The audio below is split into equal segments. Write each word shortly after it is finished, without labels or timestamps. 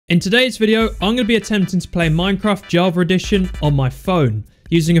In today's video, I'm going to be attempting to play Minecraft Java Edition on my phone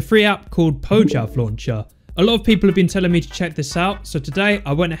using a free app called Pojav Launcher. A lot of people have been telling me to check this out, so today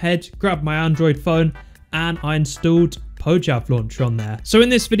I went ahead, grabbed my Android phone and I installed Pojav Launcher on there. So in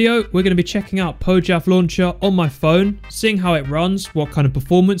this video, we're going to be checking out Pojav Launcher on my phone, seeing how it runs, what kind of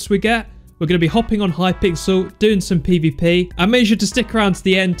performance we get. We're going to be hopping on Hypixel, doing some PvP, and make sure to stick around to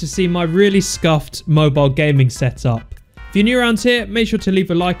the end to see my really scuffed mobile gaming setup. If you're new around here, make sure to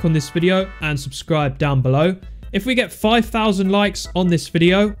leave a like on this video and subscribe down below. If we get 5,000 likes on this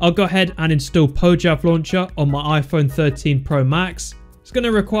video, I'll go ahead and install Pojav Launcher on my iPhone 13 Pro Max. It's going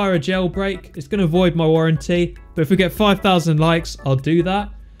to require a jailbreak. It's going to void my warranty. But if we get 5,000 likes, I'll do that.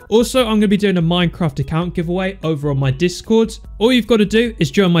 Also, I'm going to be doing a Minecraft account giveaway over on my Discord. All you've got to do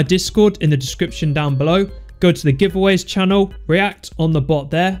is join my Discord in the description down below. Go to the giveaways channel, react on the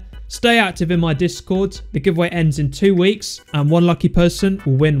bot there. Stay active in my Discord. The giveaway ends in 2 weeks and one lucky person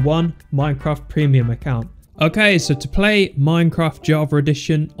will win one Minecraft premium account. Okay, so to play Minecraft Java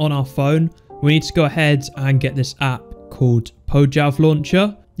Edition on our phone, we need to go ahead and get this app called Pojav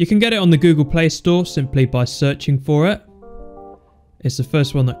Launcher. You can get it on the Google Play Store simply by searching for it. It's the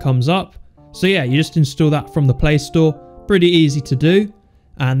first one that comes up. So yeah, you just install that from the Play Store. Pretty easy to do.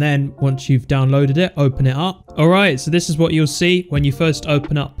 And then once you've downloaded it, open it up. Alright, so this is what you'll see when you first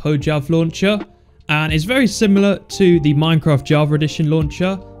open up Pojav Launcher. And it's very similar to the Minecraft Java Edition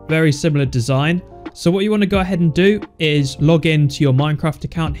launcher. Very similar design. So what you want to go ahead and do is log into your Minecraft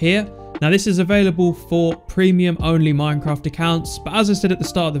account here. Now this is available for premium only Minecraft accounts, but as I said at the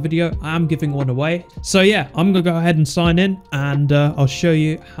start of the video, I am giving one away. So yeah, I'm going to go ahead and sign in and I'll show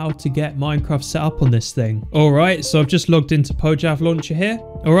you how to get Minecraft set up on this thing. Alright, so I've just logged into Pojav Launcher here.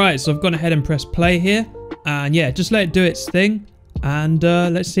 Alright, so I've gone ahead and pressed play here. And yeah, just let it do its thing. And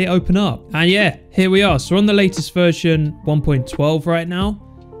let's see it open up. And yeah, here we are. So we're on the latest version 1.12 right now.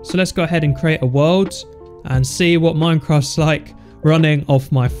 So let's go ahead and create a world and see what Minecraft's like running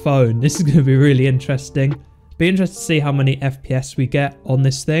off my phone. This is going to be really interesting. Be interested to see how many FPS we get on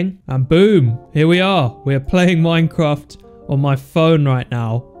this thing. And boom, here we are. We're playing Minecraft on my phone right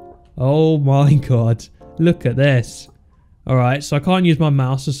now. Oh my god, look at this. Alright, so I can't use my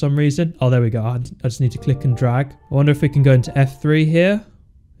mouse for some reason. Oh, there we go. I just need to click and drag. I wonder if we can go into F3 here.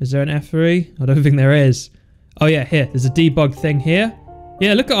 Is there an F3? I don't think there is. Oh yeah, here. There's a debug thing here.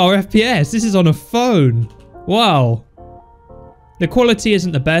 Yeah, look at our FPS. This is on a phone. Wow. The quality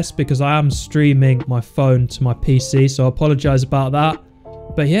isn't the best because I am streaming my phone to my PC, so I apologize about that.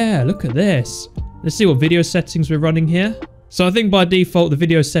 But yeah, look at this. Let's see what video settings we're running here. So I think by default, the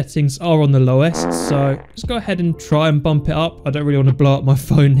video settings are on the lowest. So let's go ahead and try and bump it up. I don't really want to blow up my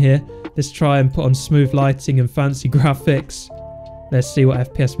phone here. Let's try and put on smooth lighting and fancy graphics. Let's see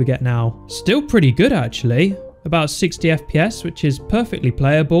what FPS we get now. Still pretty good, actually. About 60 FPS, which is perfectly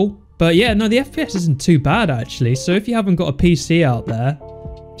playable. But yeah, no, the FPS isn't too bad, actually. So if you haven't got a PC out there,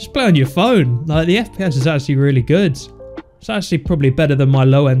 just play on your phone. Like, the FPS is actually really good. It's actually probably better than my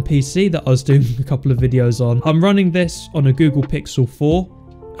low-end PC that I was doing a couple of videos on. I'm running this on a Google Pixel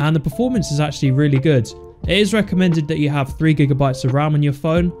 4, and the performance is actually really good. It is recommended that you have 3 GB of RAM on your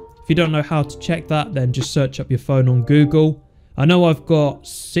phone. If you don't know how to check that, then just search up your phone on Google. I know I've got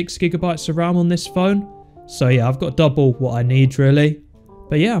 6 GB of RAM on this phone. So yeah, I've got double what I need, really.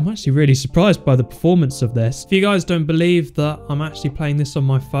 But yeah, I'm actually really surprised by the performance of this. If you guys don't believe that I'm actually playing this on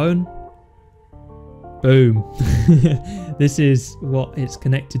my phone, boom. This is what it's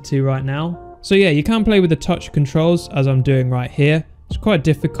connected to right now. So yeah, you can play with the touch controls as I'm doing right here. It's quite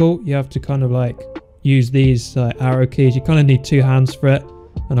difficult. You have to kind of like use these arrow keys. You kind of need 2 hands for it,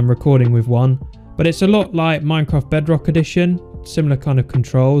 and I'm recording with 1. But it's a lot like Minecraft Bedrock Edition. Similar kind of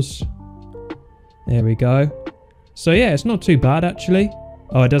controls. There we go. So yeah, it's not too bad actually.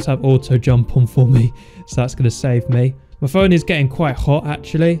 Oh, it does have auto jump on for me, so that's going to save me. My phone is getting quite hot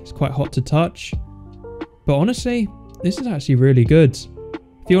actually. It's quite hot to touch. But honestly, this is actually really good.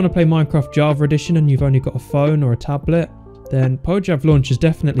 If you want to play Minecraft Java Edition and you've only got a phone or a tablet, then Pojav Launcher is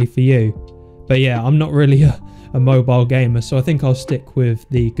definitely for you. But yeah, I'm not really a mobile gamer, so I think I'll stick with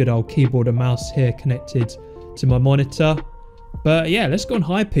the good old keyboard and mouse here connected to my monitor. But yeah, let's go on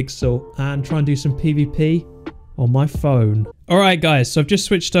Hypixel and try and do some PvP on my phone. Alright guys, so I've just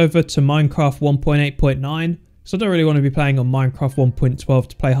switched over to Minecraft 1.8.9. So I don't really want to be playing on Minecraft 1.12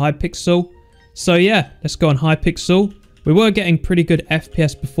 to play Hypixel. So yeah, let's go on Hypixel. We were getting pretty good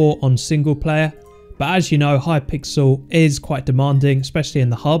FPS before on single player. But as you know, Hypixel is quite demanding, especially in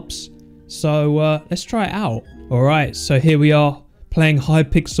the hubs. So let's try it out. Alright, so here we are playing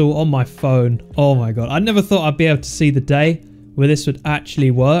Hypixel on my phone. Oh my god, I never thought I'd be able to see the day where this would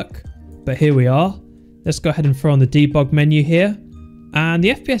actually work. But here we are. Let's go ahead and throw on the debug menu here. And the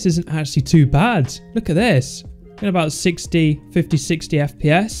FPS isn't actually too bad. Look at this. Got about 50, 60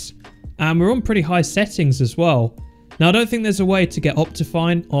 FPS. And we're on pretty high settings as well. Now, I don't think there's a way to get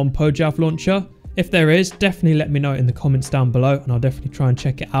Optifine on PoJav Launcher. If there is, definitely let me know in the comments down below and I'll definitely try and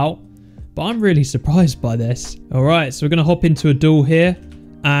check it out. But I'm really surprised by this. Alright, so we're going to hop into a duel here.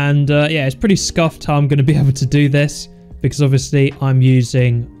 And yeah, it's pretty scuffed how I'm going to be able to do this. Because obviously I'm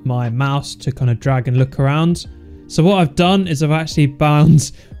using my mouse to kind of drag and look around. So what I've done is I've actually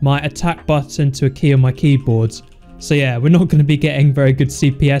bound my attack button to a key on my keyboard. So yeah, we're not going to be getting very good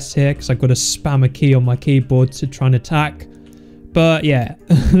CPS here because I've got to spam a key on my keyboard to try and attack. But yeah,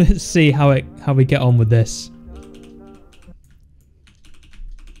 let's see how we get on with this.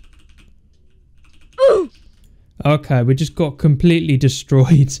 Okay, we just got completely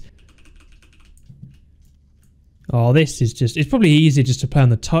destroyed. Oh, this is just... It's probably easier just to play on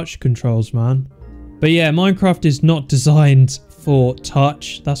the touch controls, man. But yeah, Minecraft is not designed for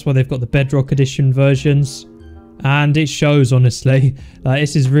touch. That's why they've got the Bedrock Edition versions. And it shows, honestly.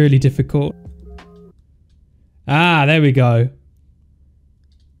 This is really difficult. Ah, there we go.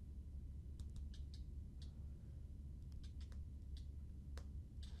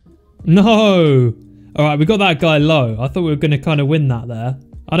 No! Alright, we got that guy low. I thought we were going to kind of win that there.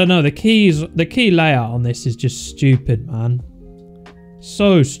 I don't know, the key layout on this is just stupid, man.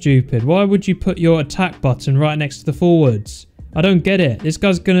 So stupid. Why would you put your attack button right next to the forwards? I don't get it. This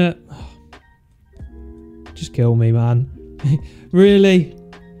guy's gonna... Just kill me, man. Really?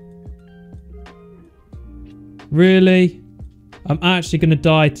 Really? I'm actually gonna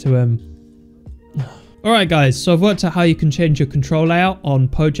die to him. Alright guys, so I've worked out how you can change your control layout on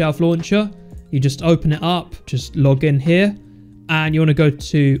PoJav Launcher. You just open it up, just log in here. And you want to go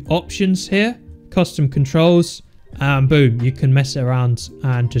to options here, custom controls, and boom, you can mess it around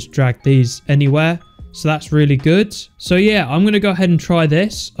and just drag these anywhere. So that's really good. So yeah, I'm going to go ahead and try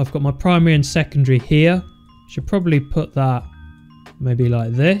this. I've got my primary and secondary here. Should probably put that maybe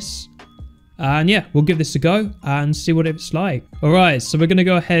like this. And yeah, we'll give this a go and see what it's like. Alright, so we're going to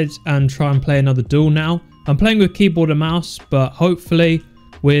go ahead and try and play another duel now. I'm playing with keyboard and mouse, but hopefully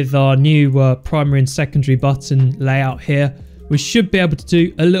with our new primary and secondary button layout here, we should be able to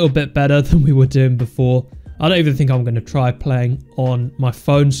do a little bit better than we were doing before. I don't even think I'm going to try playing on my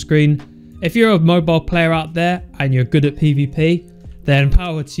phone screen. If you're a mobile player out there and you're good at PvP, then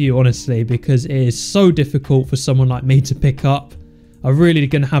power to you, honestly, because it is so difficult for someone like me to pick up. I'm really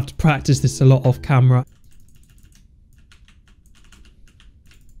going to have to practice this a lot off camera.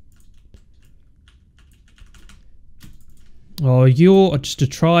 Oh, you're just a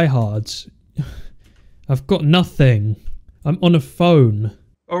tryhard. I've got nothing. I'm on a phone.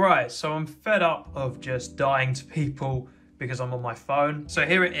 Alright, so I'm fed up of just dying to people because I'm on my phone. So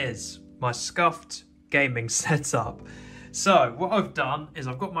here it is, my scuffed gaming setup. So what I've done is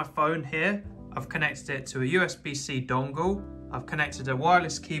I've got my phone here. I've connected it to a USB-C dongle. I've connected a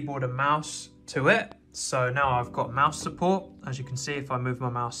wireless keyboard and mouse to it. So now I've got mouse support. As you can see, if I move my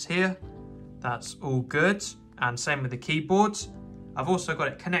mouse here, that's all good. And same with the keyboards. I've also got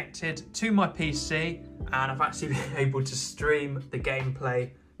it connected to my PC and I've actually been able to stream the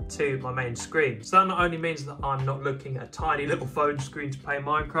gameplay to my main screen. So that not only means that I'm not looking at a tiny little phone screen to play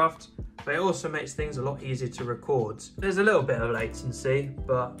Minecraft, but it also makes things a lot easier to record. There's a little bit of latency,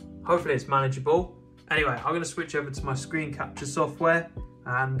 but hopefully it's manageable. Anyway, I'm going to switch over to my screen capture software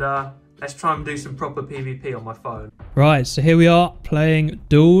and let's try and do some proper PvP on my phone. Right, so here we are playing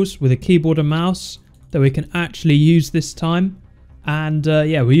duels with a keyboard and mouse that we can actually use this time. And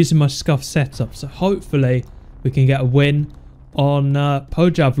yeah, we're using my scuff setup, so hopefully we can get a win on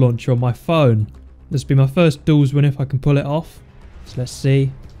PoJav Launcher on my phone. This will be my first duels win if I can pull it off. So let's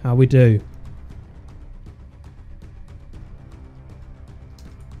see how we do.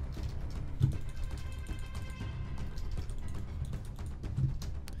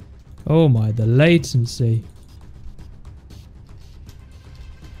 Oh my, the latency.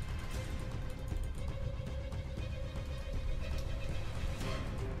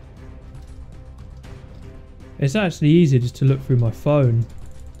 It's actually easier just to look through my phone.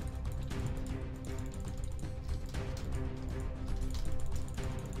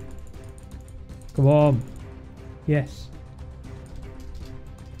 Come on. Yes.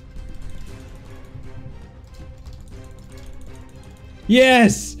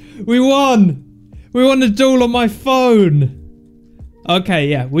 Yes! We won! We won the duel on my phone! Okay,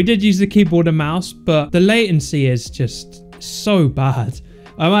 yeah, we did use the keyboard and mouse, but the latency is just so bad.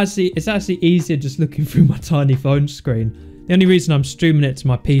 It's actually easier just looking through my tiny phone screen. The only reason I'm streaming it to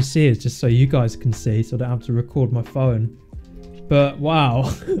my PC is just so you guys can see, so I don't have to record my phone. But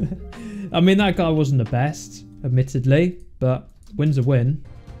wow. I mean, that guy wasn't the best, admittedly, but Win's a win.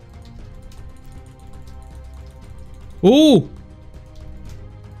 Oh!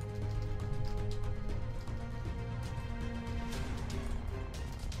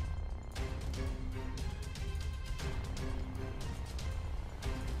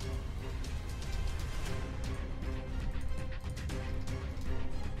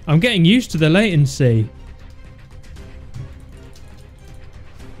 I'm getting used to the latency.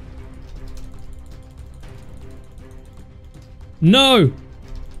 No!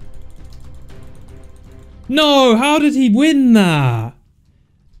 No, how did he win that?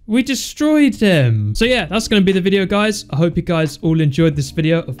 We destroyed him. So yeah, that's going to be the video, guys. I hope you guys all enjoyed this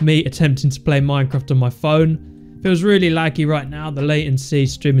video of me attempting to play Minecraft on my phone. Feels really laggy right now. The latency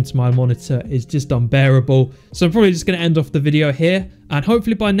streaming to my monitor is just unbearable. So I'm probably just going to end off the video here. And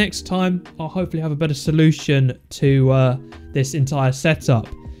hopefully by next time, I'll hopefully have a better solution to this entire setup.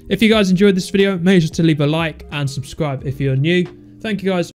 If you guys enjoyed this video, make sure to leave a like and subscribe if you're new. Thank you guys